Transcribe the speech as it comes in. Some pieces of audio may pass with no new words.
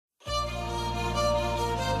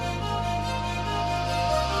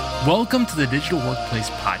Welcome to the Digital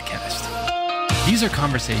Workplace Podcast. These are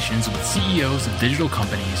conversations with CEOs of digital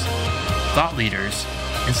companies, thought leaders,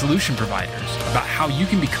 and solution providers about how you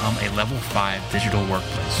can become a level 5 digital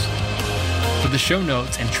workplace. For the show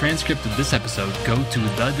notes and transcript of this episode, go to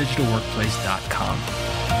thedigitalworkplace.com.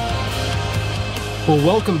 Well,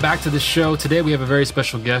 welcome back to the show. Today we have a very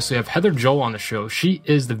special guest. We have Heather Johll on the show. She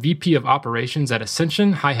is the VP of Operations at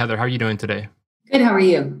Ascension. Hi, Heather. How are you doing today? Good. How are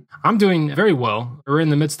you? I'm doing very well. We're in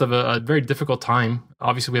the midst of a very difficult time.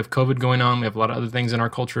 Obviously, we have COVID going on. We have a lot of other things in our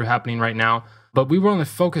culture happening right now. But we want to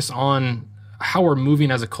focus on how we're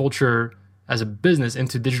moving as a culture, as a business,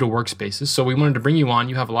 into digital workspaces. So we wanted to bring you on.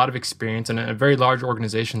 You have a lot of experience in a very large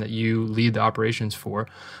organization that you lead the operations for.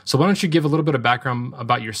 So why don't you give a little bit of background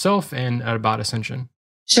about yourself and about Ascension?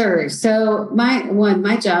 Sure. So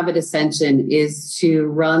my job at Ascension is to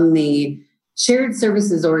run the shared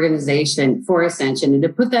services organization for Ascension. And to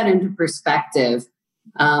put that into perspective,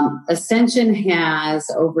 Ascension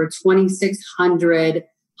has over 2,600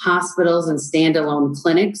 hospitals and standalone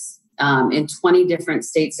clinics in 20 different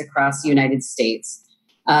states across the United States.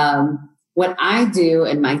 What I do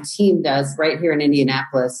and my team does right here in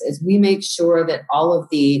Indianapolis is we make sure that all of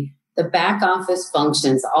the back office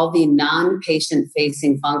functions, all the non-patient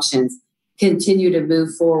facing functions continue to move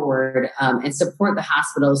forward and support the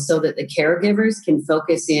hospitals so that the caregivers can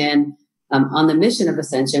focus in on the mission of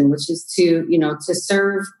Ascension, which is to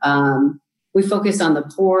serve. We focus on the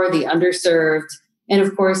poor, the underserved, and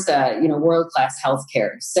of course, world-class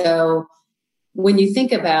healthcare. So when you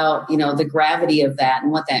think about, the gravity of that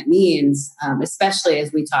and what that means, especially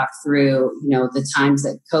as we talk through, the times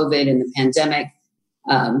of COVID and the pandemic,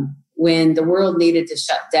 when the world needed to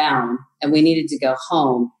shut down and we needed to go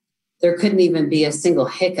home, there couldn't even be a single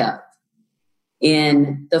hiccup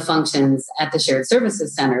in the functions at the Shared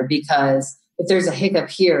Services Center, because if there's a hiccup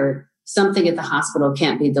here, something at the hospital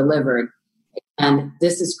can't be delivered. And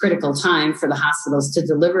this is critical time for the hospitals to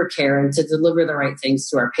deliver care and to deliver the right things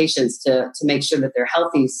to our patients to make sure that they're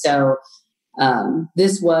healthy. So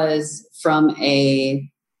this was from I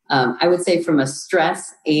would say from a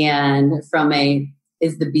stress and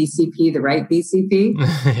is the BCP the right BCP?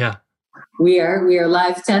 Yeah. We are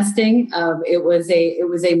live testing. It was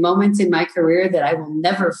a moment in my career that I will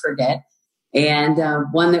never forget, and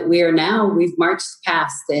one that we've marched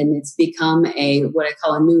past, and it's become what I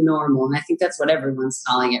call a new normal. And I think that's what everyone's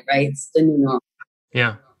calling it, right? It's the new normal.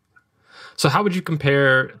 Yeah. So how would you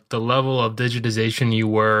compare the level of digitization you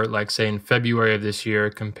were, like, say, in February of this year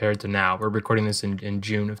compared to now? We're recording this in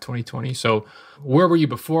June of 2020. So where were you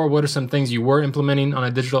before? What are some things you were implementing on a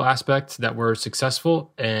digital aspect that were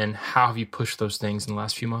successful? And how have you pushed those things in the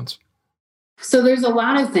last few months? So there's a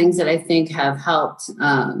lot of things that I think have helped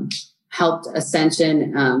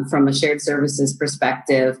Ascension from a shared services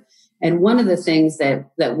perspective. And one of the things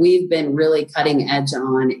that we've been really cutting edge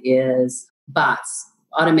on is bots.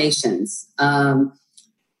 Automations.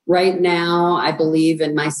 Right now, I believe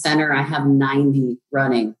in my center, I have 90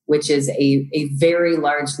 running, which is a very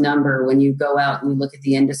large number when you go out and you look at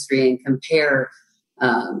the industry and compare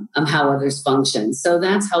how others function. So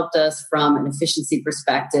that's helped us from an efficiency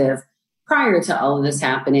perspective prior to all of this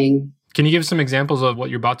happening. Can you give some examples of what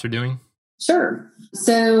your bots are doing? Sure.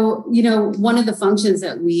 So, one of the functions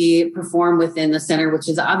that we perform within the center, which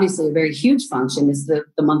is obviously a very huge function, is the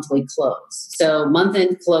monthly close. So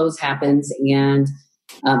month-end close happens, and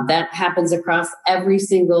that happens across every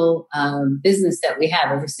single business that we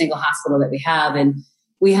have, every single hospital that we have. And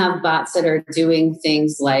we have bots that are doing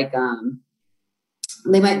things like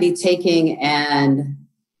they might be taking, and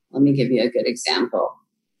let me give you a good example.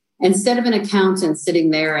 Instead of an accountant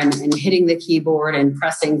sitting there and hitting the keyboard and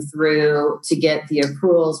pressing through to get the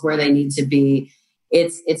accruals where they need to be,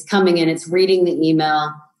 it's coming in, it's reading the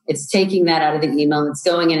email, it's taking that out of the email, and it's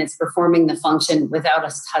going in, it's performing the function without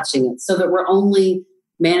us touching it, so that we're only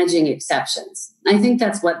managing exceptions. I think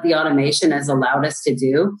that's what the automation has allowed us to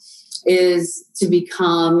do, is to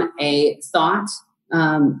become a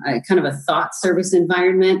kind of a thought service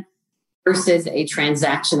environment versus a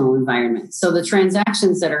transactional environment. So the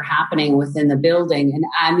transactions that are happening within the building, and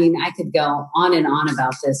I mean, I could go on and on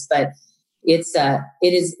about this, but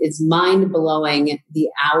it's mind-blowing the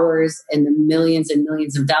hours and the millions and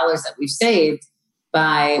millions of dollars that we've saved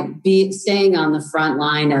by staying on the front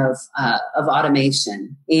line of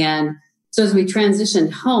automation. And so as we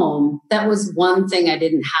transitioned home, that was one thing I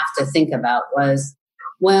didn't have to think about was,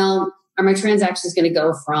 well, are my transactions going to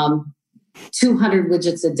go from 200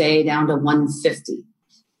 widgets a day down to 150?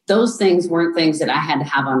 Those things weren't things that I had to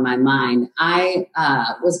have on my mind. I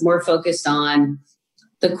was more focused on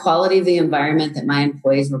the quality of the environment that my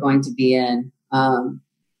employees were going to be in,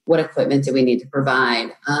 what equipment do we need to provide?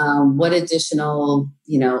 What additional,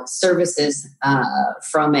 services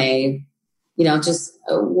from we're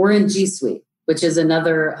in G Suite, which is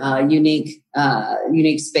another unique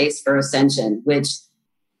space for Ascension, which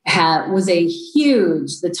was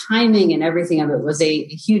the timing and everything of it was a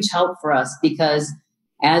huge help for us because,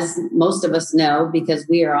 as most of us know, because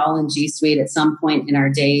we are all in G Suite at some point in our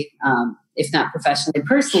day, if not professionally,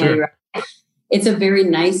 personally, sure. right? It's a very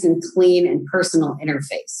nice and clean and personal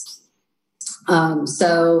interface.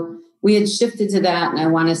 So we had shifted to that, and I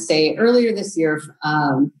want to say earlier this year.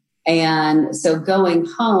 And so going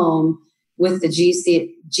home with the G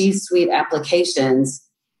Suite applications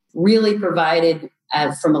really provided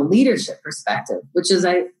from a leadership perspective, which is,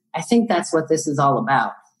 I think that's what this is all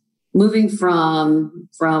about. Moving from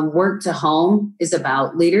work to home is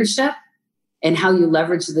about leadership and how you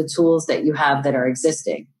leverage the tools that you have that are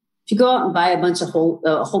existing. If you go out and buy a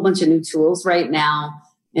whole bunch of new tools right now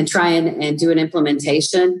and try and do an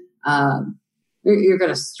implementation, you're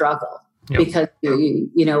going to struggle. Yep. Because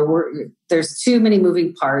there's too many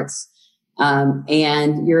moving parts,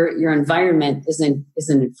 and your environment isn't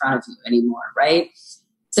in front of you anymore, right?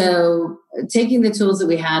 So taking the tools that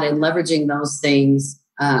we had and leveraging those things,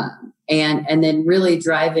 and then really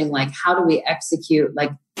driving, like, how do we execute?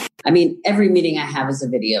 Every meeting I have is a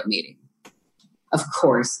video meeting, of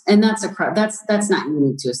course, and that's not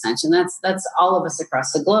unique to Ascension. That's all of us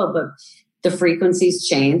across the globe, but the frequencies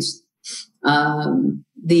changed.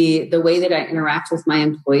 The way that I interact with my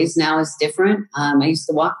employees now is different. I used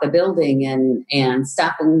to walk the building and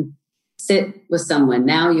stop and sit with someone.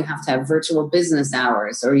 Now you have to have virtual business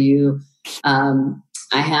hours, or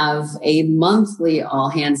I have a monthly all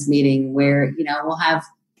hands meeting where, we'll have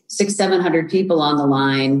 600-700 people on the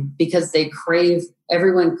line because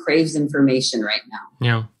everyone craves information right now.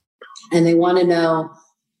 Yeah. And they want to know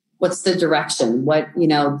what's the direction,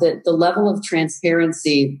 the level of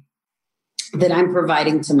transparency that I'm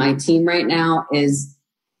providing to my team right now is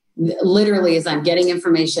literally, as I'm getting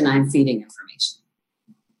information, I'm feeding information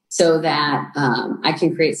so that I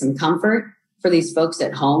can create some comfort for these folks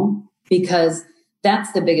at home, because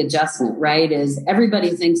that's the big adjustment, right? Is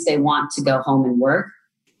everybody thinks they want to go home and work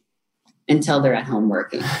until they're at home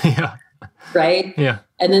working. Yeah. Right? Yeah.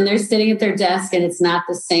 And then they're sitting at their desk and it's not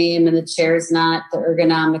the same, and the chair's not the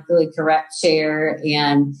ergonomically correct chair,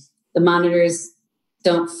 and the monitors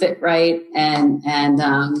don't fit right, and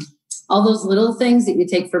all those little things that you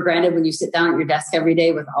take for granted when you sit down at your desk every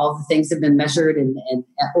day, with all the things that have been measured and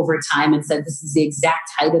over time and said, this is the exact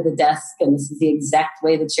height of the desk and this is the exact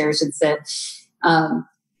way the chair should sit.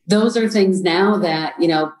 Those are things now that,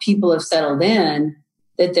 people have settled in,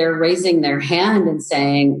 that they're raising their hand and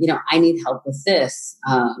saying, I need help with this.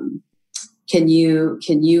 Can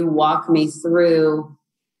you walk me through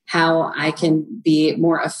how I can be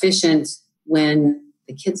more efficient when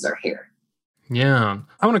the kids are here? Yeah.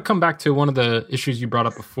 I want to come back to one of the issues you brought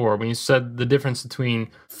up before when you said the difference between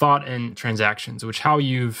thought and transactions, which how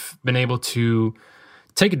you've been able to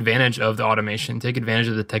take advantage of the automation, take advantage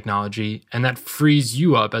of the technology, and that frees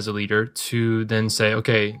you up as a leader to then say,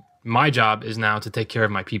 okay, my job is now to take care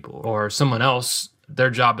of my people, or someone else, their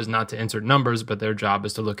job is not to insert numbers, but their job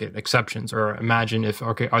is to look at exceptions or imagine if,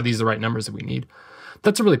 okay, are these the right numbers that we need?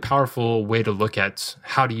 That's a really powerful way to look at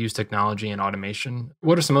how to use technology and automation.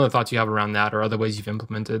 What are some other thoughts you have around that, or other ways you've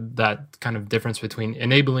implemented that kind of difference between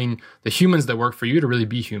enabling the humans that work for you to really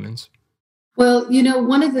be humans? Well,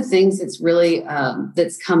 one of the things that's really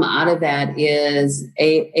that's come out of that is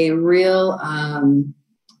a real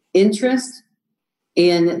interest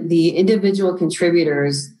in the individual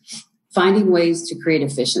contributors finding ways to create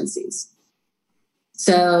efficiencies.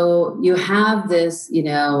 So you have this,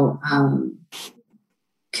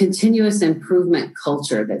 continuous improvement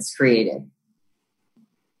culture that's created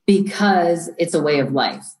because it's a way of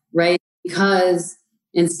life, right? Because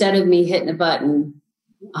instead of me hitting a button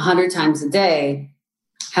 100 times a day,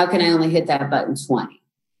 how can I only hit that button 20?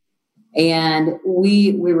 And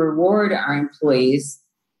we reward our employees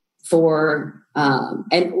for,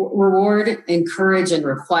 and reward, encourage, and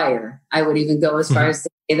require. I would even go as far as to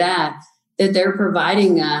say that they're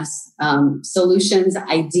providing us solutions,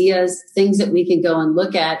 ideas, things that we can go and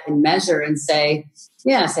look at and measure and say,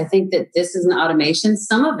 yes, I think that this is an automation.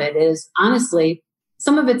 Some of it is, honestly,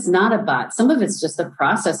 some of it's not a bot. Some of it's just a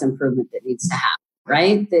process improvement that needs to happen,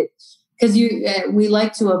 right? That because we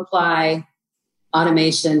like to apply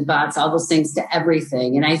automation, bots, all those things to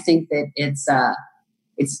everything. And I think that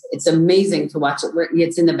it's amazing to watch it.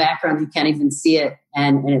 It's in the background. You can't even see it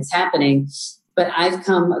and it's happening. But I've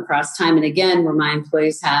come across time and again where my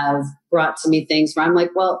employees have brought to me things where I'm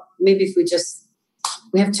like, well, maybe if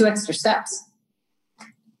we have 2 extra steps.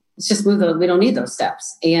 It's just move those. We don't need those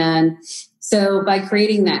steps. And so by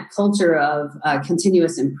creating that culture of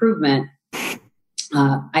continuous improvement,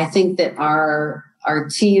 I think that our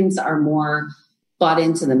teams are more bought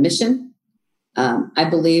into the mission. I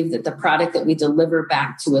believe that the product that we deliver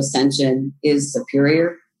back to Ascension is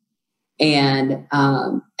superior. And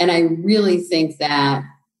I really think that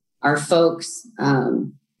our folks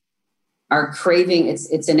are craving,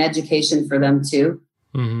 it's an education for them too.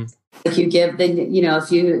 Mm-hmm. If you give, then,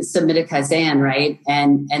 if you submit a Kaizen, right?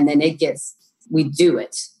 And then we do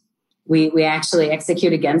it. We actually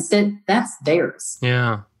execute against it. That's theirs.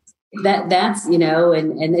 Yeah. That's,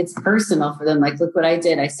 and it's personal for them. Like, look what I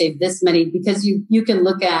did. I saved this many, because you can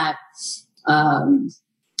look at,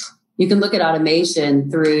 automation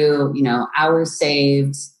through, hours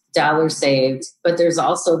saved, dollars saved, but there's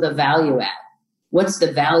also the value add. What's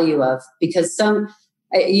the value of, because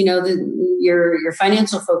your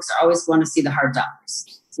financial folks are always want to see the hard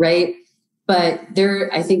dollars, right? But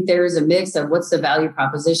I think there is a mix of what's the value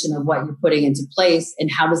proposition of what you're putting into place,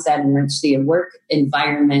 and how does that enrich the work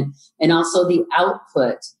environment, and also the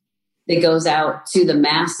output that goes out to the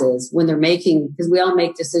masses when they're making, because we all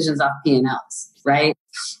make decisions off P&Ls, right?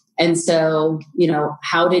 And so,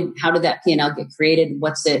 how did that P&L get created?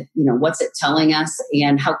 What's it telling us,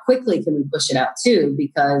 and how quickly can we push it out too?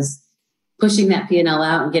 Because pushing that P&L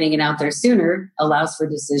out and getting it out there sooner allows for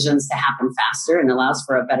decisions to happen faster and allows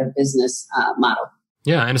for a better business model.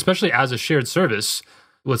 Yeah, and especially as a shared service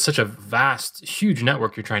with such a vast, huge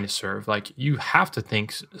network you're trying to serve, like, you have to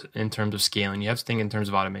think in terms of scaling. You have to think in terms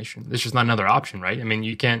of automation. There's just not another option, right? I mean,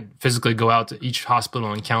 you can't physically go out to each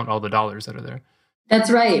hospital and count all the dollars that are there. That's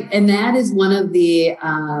right. And that is one of the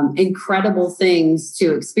incredible things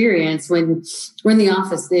to experience when we're in the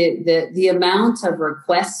office. The amount of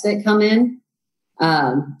requests that come in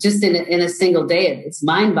just in a single day, it's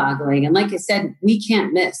mind-boggling. And like I said, we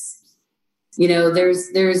can't miss.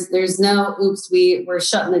 There's no, oops, we're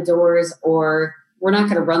shutting the doors, or we're not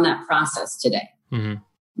going to run that process today. Mm-hmm.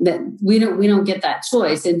 That we don't get that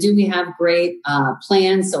choice. And do we have great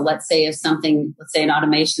plans? So let's say an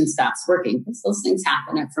automation stops working, because those things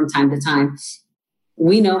happen from time to time.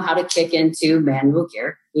 We know how to kick into manual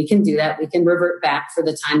gear. We can do that. We can revert back for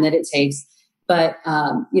the time that it takes. But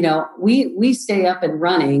we stay up and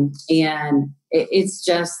running, and it's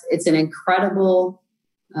an incredible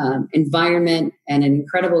environment and an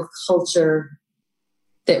incredible culture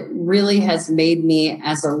that really has made me,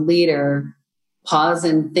 as a leader, pause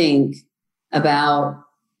and think about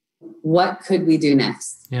what could we do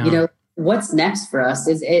next. Yeah. What's next for us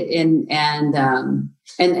is it, and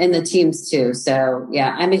the teams too. So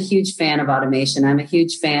yeah, I'm a huge fan of automation. I'm a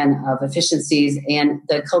huge fan of efficiencies and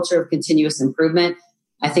the culture of continuous improvement.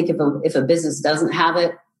 I think if a business doesn't have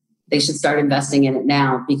it, they should start investing in it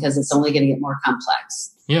now, because it's only going to get more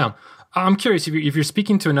complex. Yeah. I'm curious if you're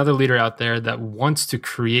speaking to another leader out there that wants to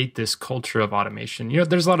create this culture of automation.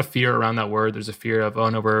 There's a lot of fear around that word. There's a fear of, oh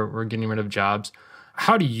no, we're getting rid of jobs.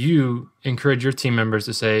 How do you encourage your team members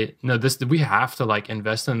to say, no, we have to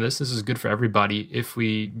invest in this. This is good for everybody if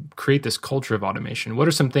we create this culture of automation? What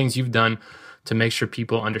are some things you've done to make sure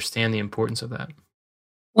people understand the importance of that?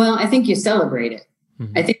 Well, I think you celebrate it.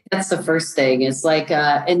 Mm-hmm. I think that's the first thing. It's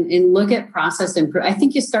and look at process improvement. I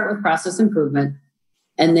think you start with process improvement.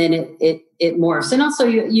 And then it morphs. And also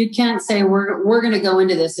you can't say we're going to go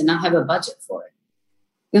into this and not have a budget for it.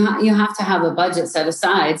 You have to have a budget set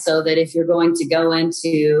aside, so that if you're going to go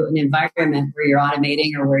into an environment where you're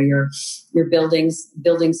automating, or where you're building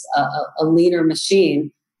a leaner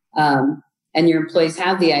machine, and your employees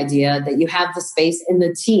have the idea, that you have the space in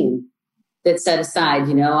the team that's set aside.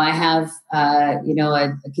 I have a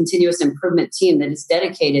continuous improvement team that is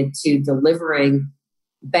dedicated to delivering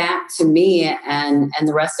back to me and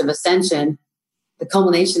the rest of Ascension the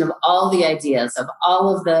culmination of all the ideas, of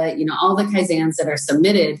all of the all the Kaizens that are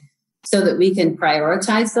submitted, so that we can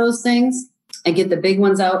prioritize those things and get the big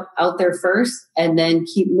ones out there first, and then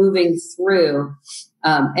keep moving through.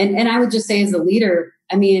 And I would just say, as a leader,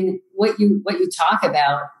 I mean, what you talk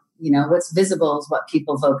about, what's visible is what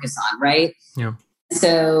people focus on, right? Yeah.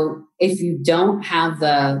 So if you don't have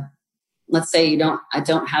let's say I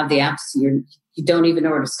don't have the apps, you don't even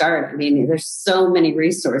know where to start. I mean, there's so many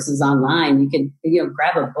resources online. You can,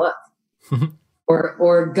 grab a book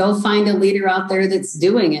or go find a leader out there that's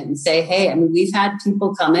doing it and say, hey, I mean, we've had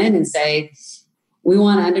people come in and say, we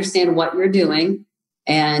want to understand what you're doing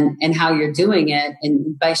and how you're doing it.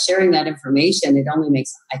 And by sharing that information, it only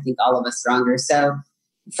makes, I think, all of us stronger. So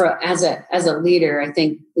as a leader, I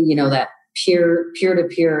think, that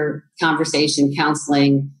peer-to-peer conversation,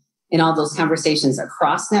 counseling, and all those conversations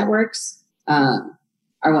across networks are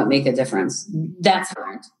what make a difference. That's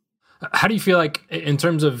hard. How do you feel like in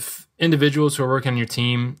terms of individuals who are working on your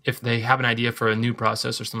team, if they have an idea for a new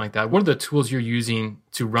process or something like that, what are the tools you're using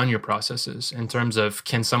to run your processes in terms of,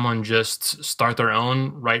 can someone just start their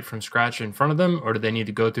own right from scratch in front of them, or do they need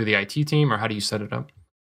to go through the IT team, or how do you set it up?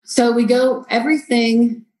 So we go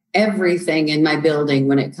everything in my building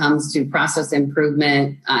when it comes to process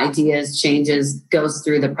improvement, ideas, changes, goes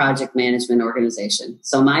through the project management organization.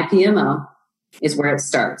 So my PMO is where it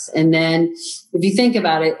starts. And then if you think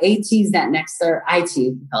about it, AT is that next, or IT,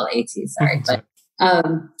 we call it AT, sorry. But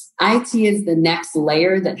IT is the next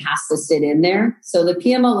layer that has to sit in there. So the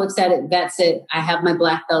PMO looks at it, vets it. I have my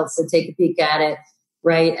black belts to take a peek at it,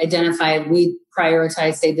 right? Identify, we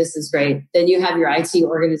prioritize, say this is great. Then you have your IT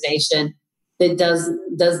organization that does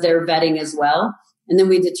their vetting as well. And then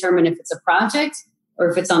we determine if it's a project or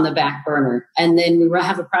if it's on the back burner. And then we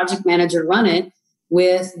have a project manager run it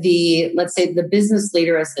with let's say the business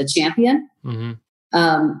leader as the champion. Mm-hmm.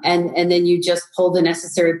 And then you just pull the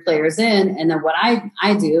necessary players in. And then what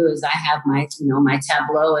I do is I have my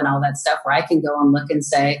Tableau and all that stuff where I can go and look and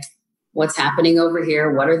say, what's happening over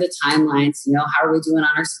here? What are the timelines? How are we doing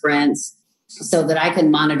on our sprints? So that I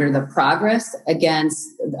can monitor the progress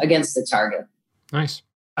against the target. Nice.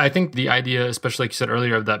 I think the idea, especially like you said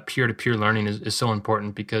earlier, of that peer-to-peer learning is so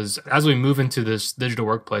important, because as we move into this digital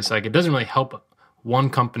workplace, like, it doesn't really help one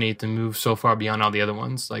company to move so far beyond all the other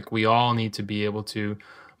ones. Like, we all need to be able to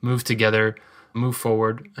move together, move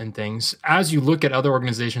forward and things. As you look at other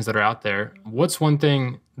organizations that are out there, what's one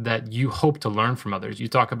thing that you hope to learn from others? You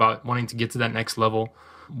talk about wanting to get to that next level.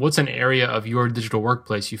 What's an area of your digital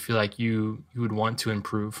workplace you feel like you would want to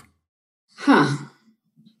improve? If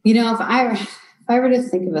I were to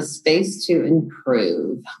think of a space to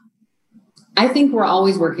improve, I think we're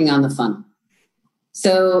always working on the funnel.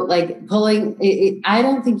 So like pulling, I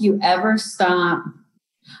don't think you ever stop.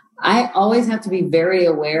 I always have to be very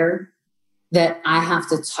aware that I have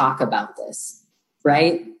to talk about this,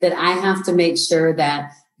 right? That I have to make sure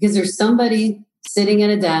that, because there's somebody sitting at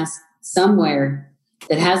a desk somewhere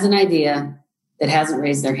that has an idea that hasn't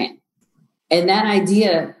raised their hand. And that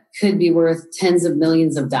idea could be worth tens of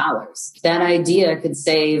millions of dollars. That idea could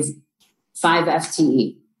save 5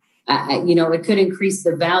 FTE. It could increase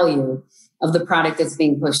the value of the product that's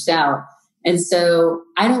being pushed out. And so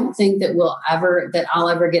I don't think that I'll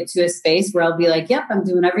ever get to a space where I'll be like, yep, I'm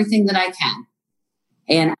doing everything that I can.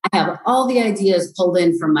 And I have all the ideas pulled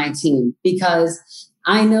in from my team, because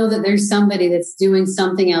I know that there's somebody that's doing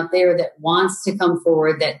something out there that wants to come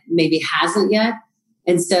forward that maybe hasn't yet.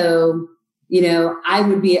 And so, I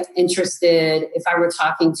would be interested, if I were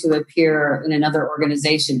talking to a peer in another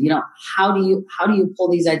organization, how do you pull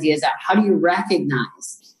these ideas out? How do you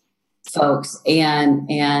recognize folks? And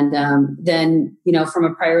then, from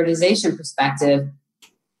a prioritization perspective,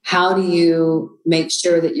 how do you make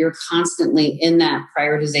sure that you're constantly in that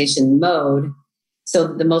prioritization mode? So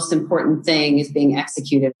the most important thing is being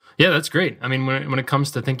executed. Yeah, that's great. I mean, when it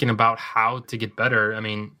comes to thinking about how to get better, I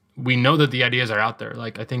mean, we know that the ideas are out there.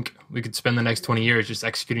 Like, I think we could spend the next 20 years just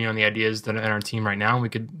executing on the ideas that are in our team right now. And we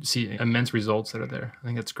could see immense results that are there. I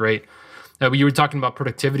think that's great. You were talking about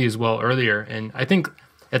productivity as well earlier. And I think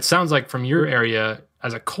it sounds like from your area,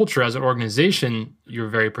 as a culture, as an organization, you're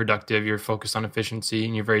very productive, you're focused on efficiency,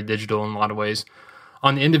 and you're very digital in a lot of ways.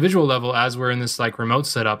 On the individual level, as we're in this like remote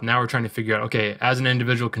setup, now we're trying to figure out, okay, as an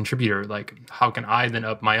individual contributor, like, how can I then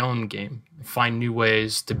up my own game, find new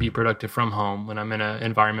ways to be productive from home when I'm in an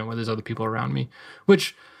environment where there's other people around me,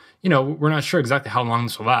 which, we're not sure exactly how long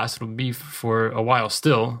this will last. It'll be for a while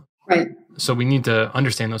still. Right. So we need to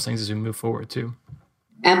understand those things as we move forward too.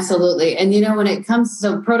 Absolutely. And, when it comes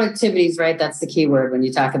to productivities, right, that's the key word when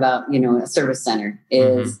you talk about, a service center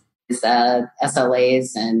is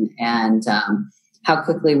SLAs and how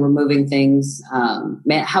quickly we're moving things.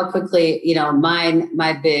 How quickly,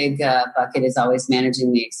 my big bucket is always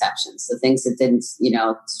managing the exceptions, the things that didn't,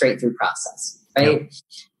 straight through process, right?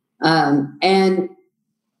 Yep. And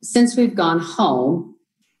since we've gone home,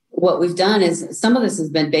 what we've done is some of this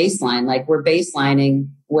has been baseline, like we're baselining,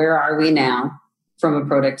 where are we now from a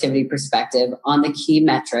productivity perspective on the key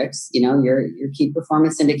metrics, your key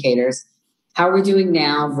performance indicators. How are we doing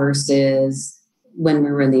now versus when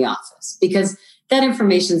we were in the office? Because that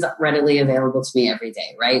information is readily available to me every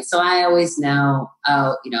day, right? So I always know,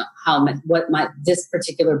 this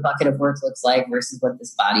particular bucket of work looks like versus what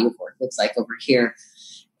this body of work looks like over here.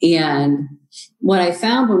 And what I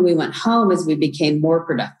found when we went home is we became more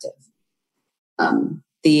productive.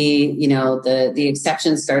 The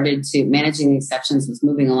exceptions managing the exceptions was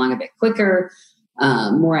moving along a bit quicker.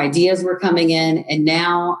 More ideas were coming in, and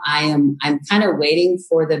now I'm kind of waiting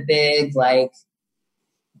for the big, like,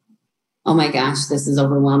 oh my gosh, this is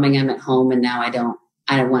overwhelming. I'm at home and now I don't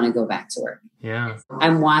want to go back to work. Yeah.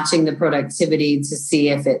 I'm watching the productivity to see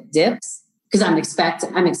if it dips because I'm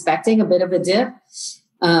expecting a bit of a dip.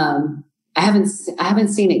 I haven't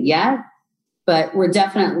seen it yet, but we're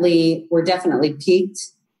definitely peaked.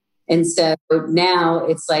 And so now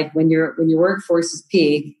it's like when your workforce is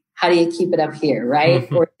peak, how do you keep it up here, right?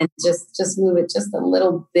 Mm-hmm. Or just move it just a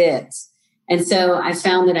little bit. And so I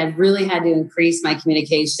found that I've really had to increase my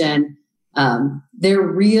communication.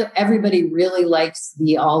 Everybody really likes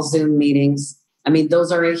the all Zoom meetings. I mean,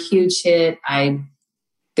 those are a huge hit. I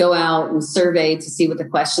go out and survey to see what the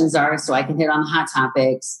questions are so I can hit on the hot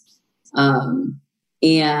topics.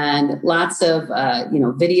 And lots of,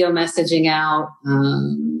 video messaging out.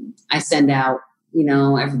 I send out,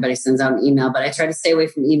 everybody sends out an email, but I try to stay away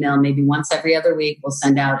from email. Maybe once every other week, we'll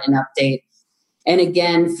send out an update. And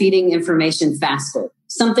again, feeding information faster.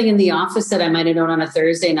 Something in the office that I might have known on a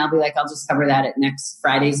Thursday, and I'll be like, I'll just cover that at next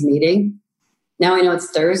Friday's meeting. Now I know it's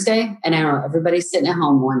Thursday, and I know everybody's sitting at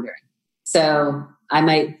home wondering. So I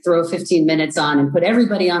might throw 15 minutes on and put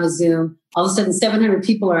everybody on a Zoom. All of a sudden, 700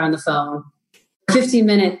 people are on the phone.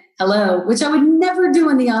 15-minute hello, which I would never do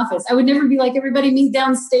in the office. I would never be like, everybody meet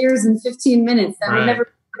downstairs in 15 minutes. That would never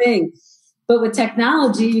be a thing. But with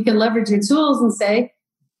technology, you can leverage your tools and say,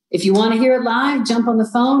 if you want to hear it live, jump on the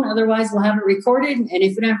phone. Otherwise, we'll have it recorded. And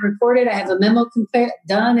if we don't have it recorded, I have a memo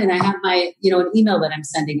done and I have my, an email that I'm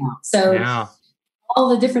sending out. So all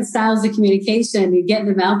the different styles of communication, you're getting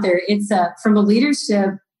them out there. It's from a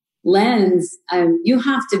leadership lens, you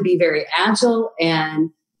have to be very agile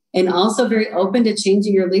and also very open to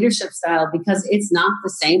changing your leadership style because it's not the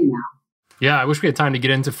same now. Yeah, I wish we had time to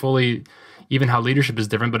get into fully even how leadership is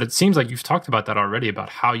different, but it seems like you've talked about that already, about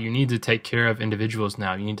how you need to take care of individuals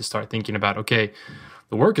now. You need to start thinking about, okay,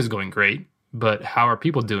 the work is going great, but how are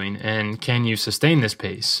people doing? And can you sustain this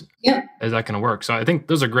pace? Yep. Is that going to work? So I think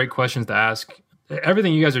those are great questions to ask.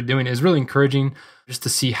 Everything you guys are doing is really encouraging just to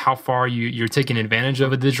see how far you're taking advantage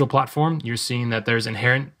of a digital platform. You're seeing that there's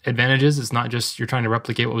inherent advantages. It's not just you're trying to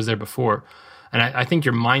replicate what was there before. And I think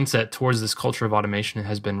your mindset towards this culture of automation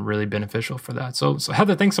has been really beneficial for that. So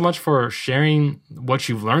Heather, thanks so much for sharing what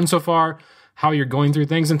you've learned so far, how you're going through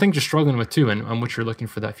things, and things you're struggling with too, and what you're looking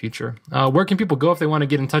for that future. Where can people go if they want to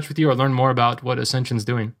get in touch with you or learn more about what Ascension's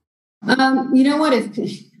doing? You know what?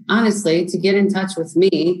 Honestly, to get in touch with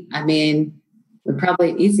me, would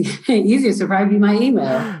probably easiest would probably be my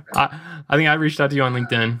email. I think I reached out to you on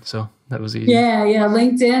LinkedIn, so that was easy. Yeah,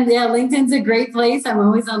 LinkedIn. Yeah, LinkedIn's a great place. I'm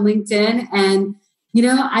always on LinkedIn, and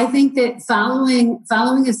I think that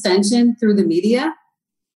following Ascension through the media,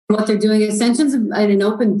 what they're doing, Ascension's an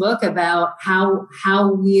open book about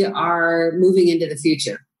how we are moving into the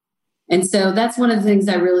future. And so that's one of the things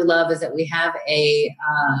I really love is that we have a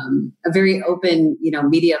very open,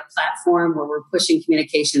 media platform where we're pushing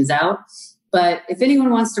communications out. But if anyone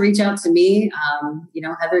wants to reach out to me,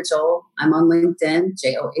 Heather Johll, I'm on LinkedIn,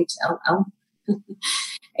 JOHLL.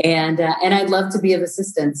 and I'd love to be of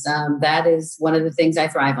assistance. That is one of the things I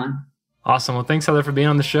thrive on. Awesome. Well, thanks, Heather, for being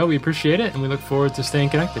on the show. We appreciate it, and we look forward to staying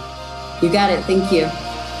connected. You got it. Thank you.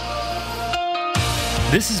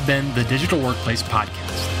 This has been the Digital Workplace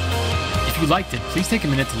Podcast. If you liked it, please take a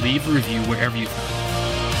minute to leave a review wherever you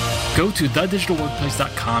found it. Go to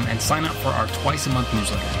thedigitalworkplace.com and sign up for our twice-a-month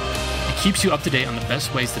newsletter. It keeps you up to date on the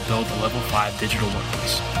best ways to build a Level 5 digital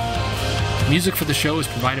workplace. Music for the show is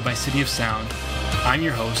provided by City of Sound. I'm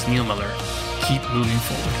your host, Neil Miller. Keep moving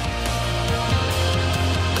forward.